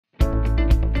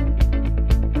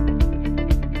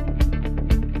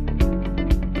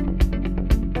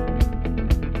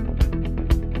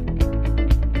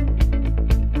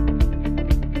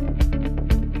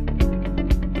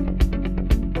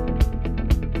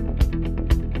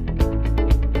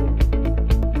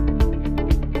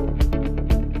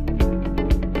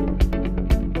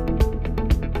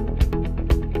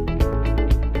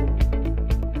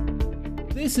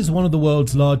This is one of the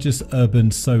world's largest urban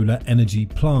solar energy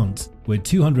plants, with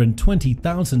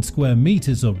 220,000 square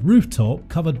meters of rooftop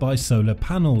covered by solar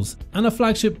panels, and a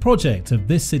flagship project of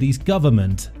this city's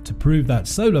government to prove that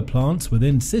solar plants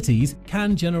within cities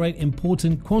can generate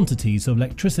important quantities of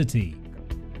electricity.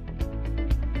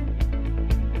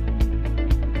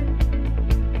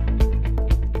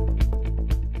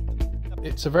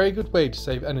 It's a very good way to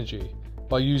save energy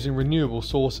by using renewable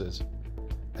sources,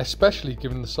 especially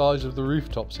given the size of the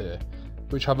rooftops here,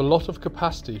 which have a lot of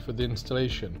capacity for the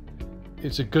installation.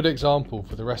 It's a good example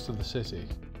for the rest of the city.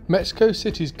 Mexico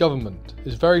City's government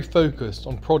is very focused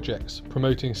on projects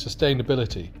promoting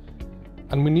sustainability,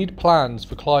 and we need plans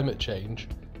for climate change,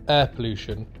 air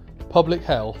pollution, public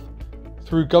health,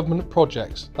 through government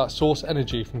projects that source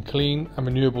energy from clean and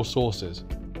renewable sources.